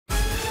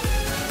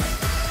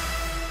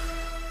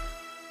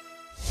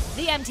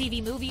The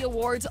MTV Movie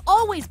Awards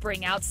always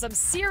bring out some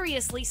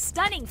seriously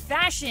stunning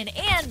fashion,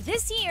 and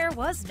this year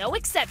was no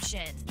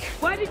exception.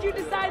 Why did you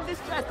decide this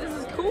dress? This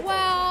is cool.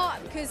 Well,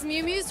 because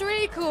Miu Miu's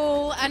really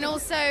cool, and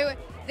also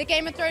the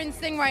Game of Thrones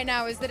thing right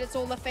now is that it's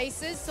all the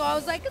faces, so I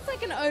was like, it's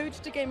like an ode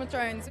to Game of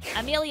Thrones.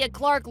 Amelia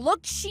Clark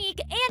looked chic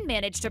and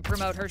managed to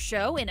promote her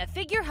show in a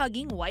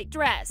figure-hugging white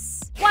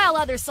dress, while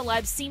other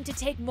celebs seemed to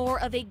take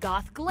more of a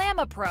goth glam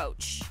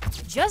approach.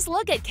 Just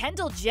look at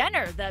Kendall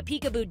Jenner. The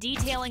peekaboo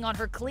detailing on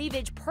her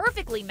cleavage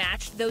perfectly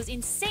matched those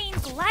insane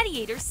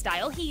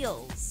gladiator-style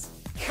heels.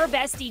 Her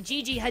bestie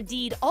Gigi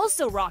Hadid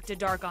also rocked a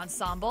dark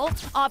ensemble,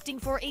 opting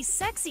for a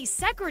sexy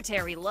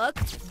secretary look,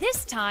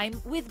 this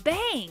time with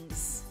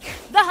bangs.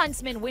 The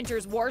Huntsman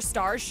Winter's War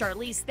stars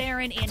Charlize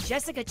Theron and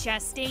Jessica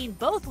Chastain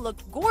both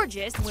looked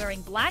gorgeous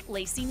wearing black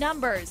lacy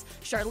numbers,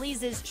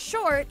 Charlize's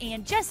short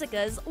and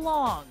Jessica's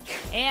long.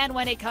 And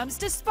when it comes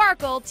to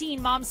sparkle,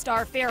 Teen Mom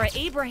star Farrah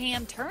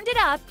Abraham turned it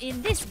up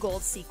in this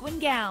gold sequin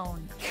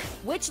gown.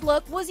 Which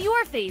look was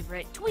your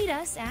favorite? Tweet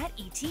us at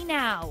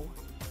ETNow.